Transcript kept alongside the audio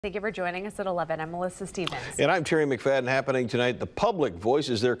Thank you for joining us at 11. I'm Melissa Stevens. And I'm Terry McFadden. Happening tonight, the public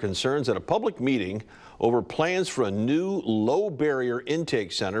voices their concerns at a public meeting over plans for a new low-barrier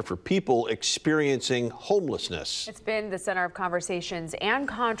intake center for people experiencing homelessness. It's been the center of conversations and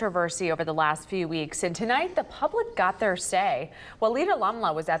controversy over the last few weeks, and tonight the public got their say. Waleed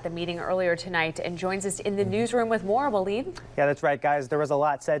Alamla was at the meeting earlier tonight and joins us in the newsroom with more. Waleed? Yeah, that's right, guys. There was a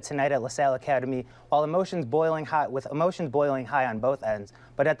lot said tonight at LaSalle Academy, with emotions boiling high on both ends.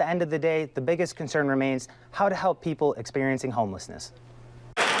 But at the end of the day, the biggest concern remains how to help people experiencing homelessness.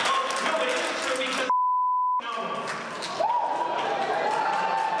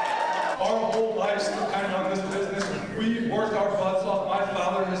 Our whole lives depend on this business. We've worked our butts off. My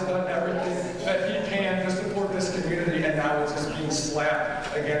father has done everything that he can to support this community, and now it's just being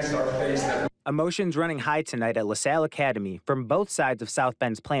slapped against our face. Emotions running high tonight at LaSalle Academy from both sides of South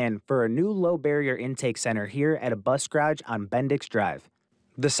Bend's plan for a new low-barrier intake center here at a bus garage on Bendix Drive.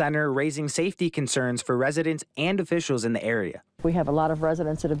 The center raising safety concerns for residents and officials in the area. We have a lot of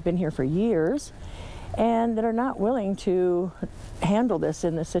residents that have been here for years and that are not willing to handle this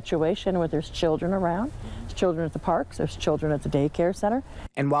in this situation where there's children around. There's children at the parks, there's children at the daycare center.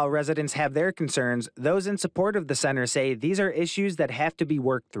 And while residents have their concerns, those in support of the center say these are issues that have to be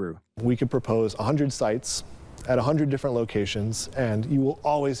worked through. We could propose 100 sites at 100 different locations, and you will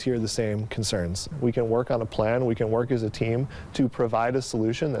always hear the same concerns. We can work on a plan, we can work as a team to provide a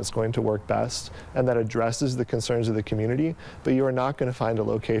solution that's going to work best and that addresses the concerns of the community, but you are not going to find a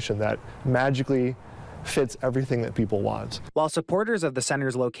location that magically fits everything that people want. While supporters of the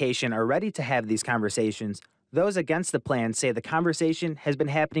center's location are ready to have these conversations, those against the plan say the conversation has been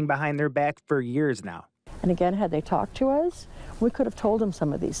happening behind their back for years now. And again, had they talked to us, we could have told them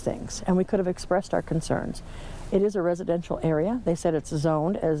some of these things and we could have expressed our concerns. It is a residential area. They said it's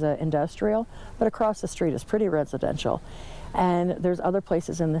zoned as industrial, but across the street is pretty residential. And there's other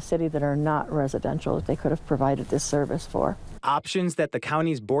places in the city that are not residential that they could have provided this service for. Options that the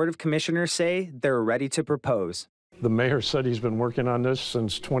county's Board of Commissioners say they're ready to propose. The mayor said he's been working on this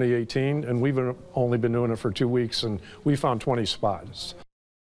since 2018, and we've only been doing it for 2 weeks, and we found 20 spots.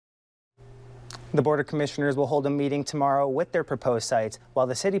 The Board of Commissioners will hold a meeting tomorrow with their proposed sites, while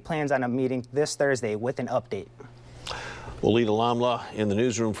the city plans on a meeting this Thursday with an update. Waleed Alamla in the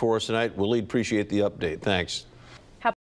newsroom for us tonight. Waleed, appreciate the update. Thanks.